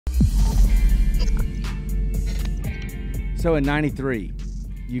So in '93,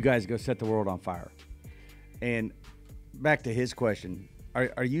 you guys go set the world on fire. And back to his question,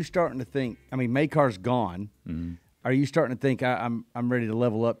 are you starting to think? I mean, Maycar's gone. Mm-hmm. Are you starting to think I'm ready to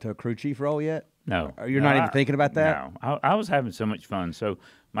level up to a crew chief role yet? No. You're not even thinking about that? No. I was having so much fun. So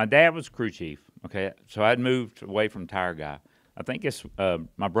my dad was crew chief, okay? So I'd moved away from tire guy. I think it's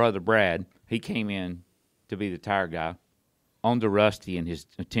my brother Brad. He came in to be the tire guy on the Rusty and his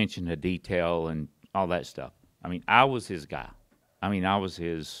attention to detail and all that stuff. I mean, I was his guy. I mean, I was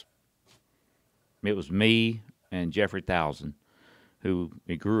his – it was me and Jeffrey Thousand, who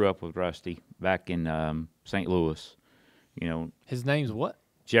he grew up with Rusty back in St. Louis. You know, his name's what?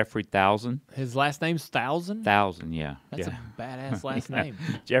 Jeffrey Thousand. His last name's Thousand? Thousand, yeah. That's a badass last name.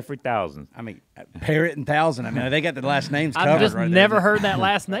 Jeffrey Thousand. I mean, Parrott and Thousand. I mean, they got the last names covered. I've just right never there. heard that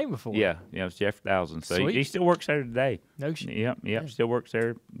last name before. Yeah, it's Jeffrey Thousand. So Sweet. he still works there today. No shit. Yep, still works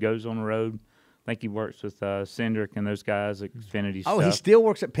there. Goes on the road. I think he works with Cindric and those guys at Xfinity stuff. Oh, he still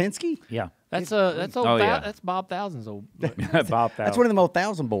works at Penske? Yeah. That's Bob Thousand's old. Bob Thousand. That's one of them old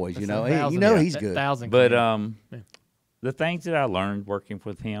Thousand boys, you know. He's good. Thousand. But the things that I learned working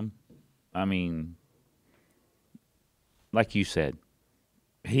with him, I mean, like you said,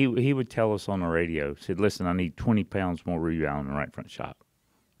 he would tell us on the radio, said, listen, I need 20 pounds more rebound in the right front shock.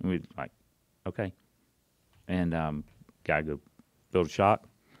 And we'd like, okay. And guy go build a shock,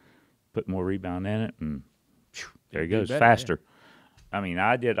 put more rebound in it, and there he goes, faster. Yeah. I mean,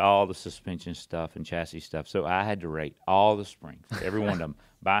 I did all the suspension stuff and chassis stuff, so I had to rate all the springs, every one of them,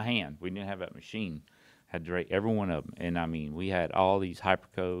 by hand. We didn't have that machine. Had to rate every one of them. And, I mean, we had all these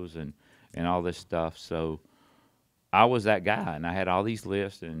hypercos and all this stuff. So I was that guy, and I had all these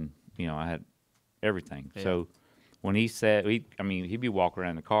lists, and, you know, I had everything. Yeah. So when he said, he'd be walking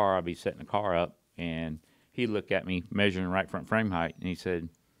around the car. I'd be setting the car up, and he'd look at me measuring right front frame height, and he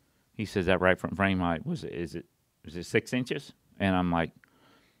says that right front frame height, is it 6 inches? And I'm like,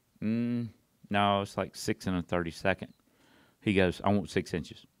 no, it's like 6 1/32. He goes, I want 6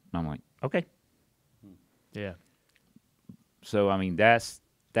 inches. And I'm like, okay. Yeah. So, I mean, that's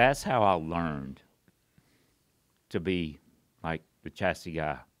how I learned to be like the chassis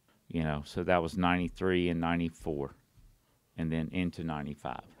guy, you know. So that was 93 and 94 and then into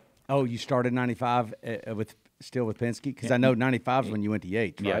 95. Oh, you started 95 still with Penske? Because I know 95 is when you went to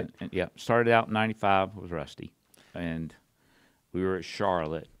Yates, right? Yeah. Started out in 95 with Rusty. And we were at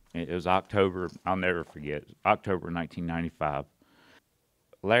Charlotte. It was October. I'll never forget. October 1995.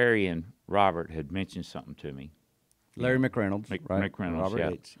 Larry and Robert had mentioned something to me. Larry McReynolds, right? McReynolds, Robert yeah.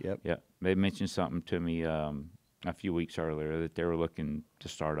 Yates, yep. Yeah, they mentioned something to me a few weeks earlier that they were looking to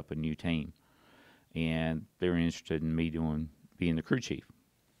start up a new team, and they were interested in me being the crew chief.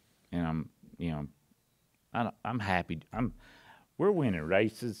 And I'm happy. We're winning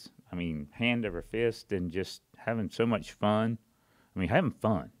races. I mean, hand over fist, and just having so much fun. I mean, having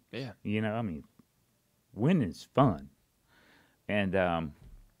fun. Yeah. You know, I mean, winning's fun, and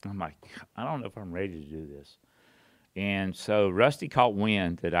I'm like, I don't know if I'm ready to do this. And so Rusty caught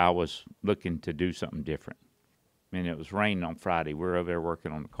wind that I was looking to do something different. And it was raining on Friday. We're over there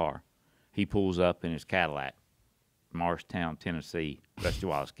working on the car. He pulls up in his Cadillac, Morristown, Tennessee, Rusty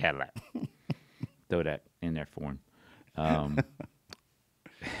Wallace Cadillac. Throw that in there for him.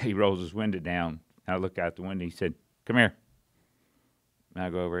 He rolls his window down. I look out the window. He said, come here. And I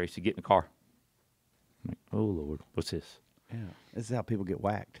go over there. He said, get in the car. I'm like, oh, Lord, what's this? Yeah, this is how people get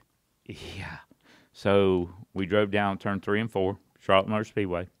whacked. Yeah. So we drove down turn 3 and 4, Charlotte Motor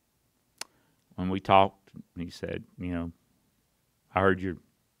Speedway. When we talked, he said, you know, I heard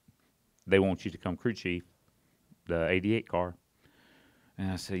they want you to come crew chief, the 88 car. And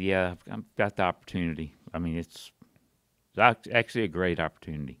I said, yeah, I've got the opportunity. I mean, it's actually a great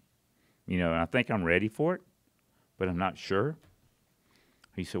opportunity. You know, and I think I'm ready for it, but I'm not sure.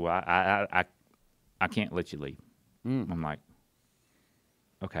 He said, well, I can't let you leave. I'm like,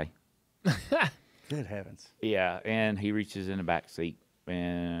 okay. Good heavens. Yeah, and he reaches in the back seat,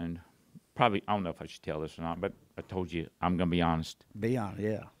 and probably, I don't know if I should tell this or not, but I told you I'm going to be honest. Be honest,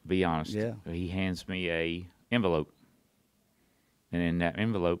 yeah. Be honest. Yeah. He hands me a envelope, and in that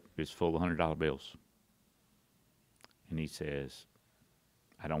envelope is full of $100 bills. And he says,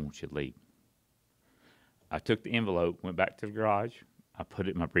 I don't want you to leave. I took the envelope, went back to the garage. I put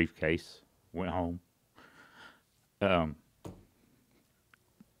it in my briefcase, went home.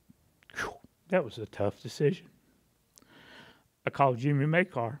 That was a tough decision. I called Jimmy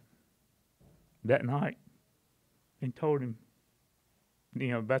Maycar that night and told him, you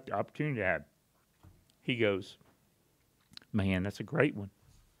know, about the opportunity I had. He goes, man, that's a great one.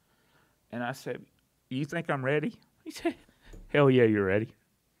 And I said, you think I'm ready? He said, hell yeah, you're ready.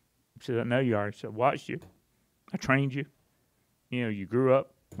 I said, I know you are. He said, I watched you. I trained you. you grew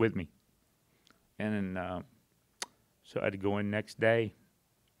up with me. And then, so I had to go in next day.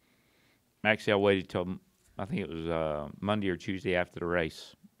 Actually, I waited till, I think it was Monday or Tuesday after the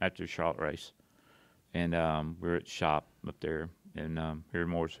race, after the Charlotte race. And we were at the shop up there here in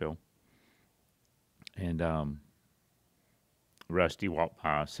Mooresville. And Rusty walked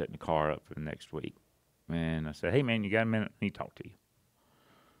by, setting the car up for the next week. And I said, hey, man, you got a minute? I need to talk to you.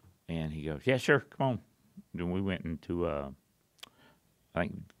 And he goes, yeah, sure, come on. Then we went into, I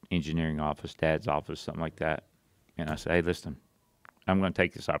think, engineering office, Dad's office, something like that. And I said, hey, listen, I'm going to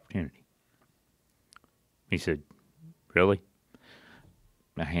take this opportunity. He said, really?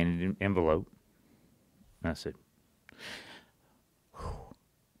 I handed him an envelope. And I said,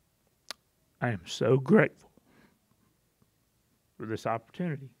 I am so grateful for this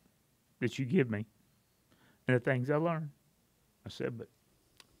opportunity that you give me and the things I learned. I said, but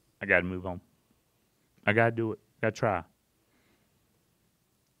I got to move on. I got to do it. Got to try.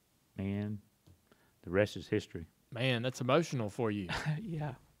 Man, the rest is history. Man, that's emotional for you.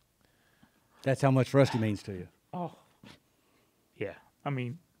 Yeah. That's how much Rusty means to you. Oh, yeah. I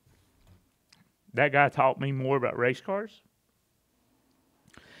mean, that guy taught me more about race cars.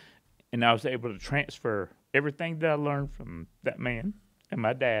 And I was able to transfer everything that I learned from that man and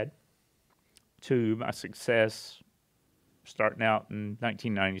my dad to my success starting out in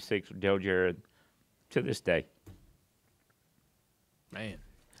 1996 with Dale Jarrett to this day. Man,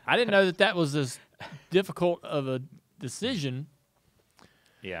 I didn't know that was as difficult of a decision.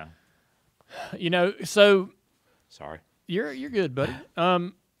 Yeah. So sorry. You're good, buddy.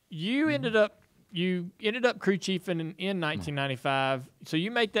 You ended up crew chiefing in 1995. So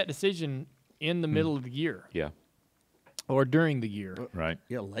you make that decision in the middle of the year. Yeah. Or during the year. Right.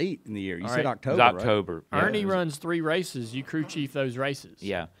 Yeah, late in the year. You All said right. October. It was October. Right? Yeah. Ernie runs 3 races. You crew chief those races.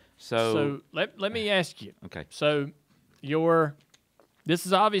 Yeah. So let me ask you. Okay. So this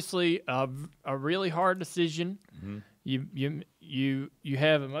is obviously a really hard decision. Mm-hmm. You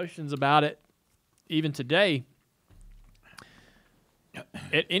have emotions about it even today.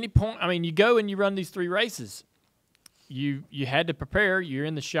 At any point, I mean, you go and you run these 3 races. You had to prepare. You're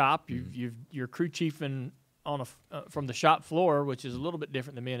in the shop. You're crew chiefing on from the shop floor, which is a little bit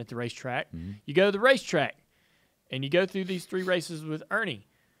different than being at the racetrack. Mm-hmm. You go to the racetrack, and you go through these 3 races with Ernie.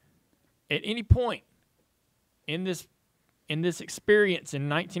 At any point in this experience in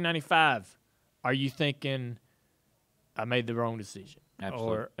 1995, are you thinking, I made the wrong decision?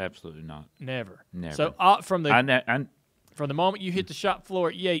 Absolutely not. Never. Never. So from the moment you hit the shop floor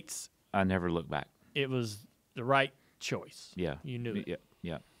at Yates, I never looked back. It was the right choice. Yeah. You knew it.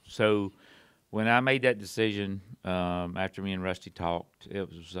 Yeah. So when I made that decision, after me and Rusty talked, it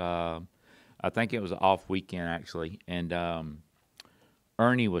was, I think it was an off weekend actually, and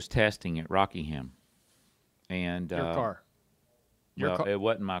Ernie was testing at Rockingham. And Your car. It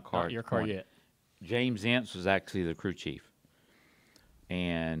wasn't my car. Not your car yet. James Ince was actually the crew chief.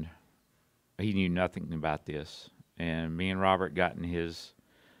 And he knew nothing about this. And me and Robert got in his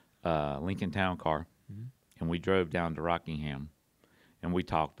Lincoln Town car, mm-hmm. and we drove down to Rockingham. And we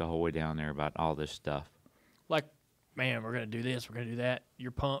talked the whole way down there about all this stuff. Like, man, we're gonna do this, we're gonna do that.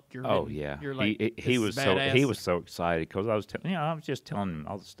 You're pumped. You're ready. Oh yeah. You're like, he was so excited because I was just telling him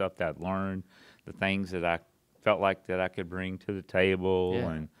all the stuff that I'd learned, the things that I felt like that I could bring to the table,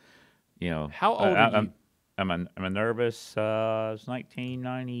 and How old are you? I'm nervous. It was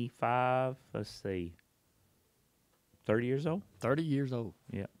 1995. Let's see. 30 years old. 30 years old.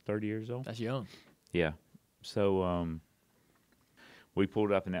 Yeah, 30 years old. That's young. Yeah. So we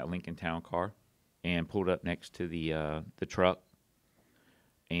pulled up in that Lincoln Town car and pulled up next to the truck.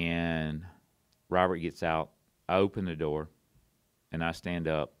 And Robert gets out. I open the door, and I stand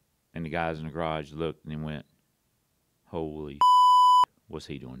up, and the guys in the garage looked and went, "Holy, what's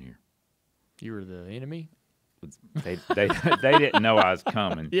he doing here?" You were the enemy? They didn't know I was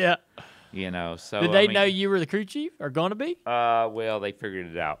coming. Yeah. So did they know you were the crew chief or going to be? Well, they figured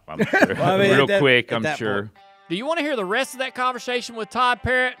it out. I'm sure. Real quick, I'm sure. Point. Do you want to hear the rest of that conversation with Todd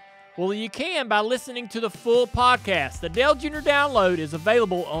Parrott? Well, you can by listening to the full podcast. The Dale Jr. Download is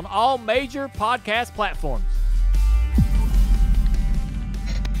available on all major podcast platforms.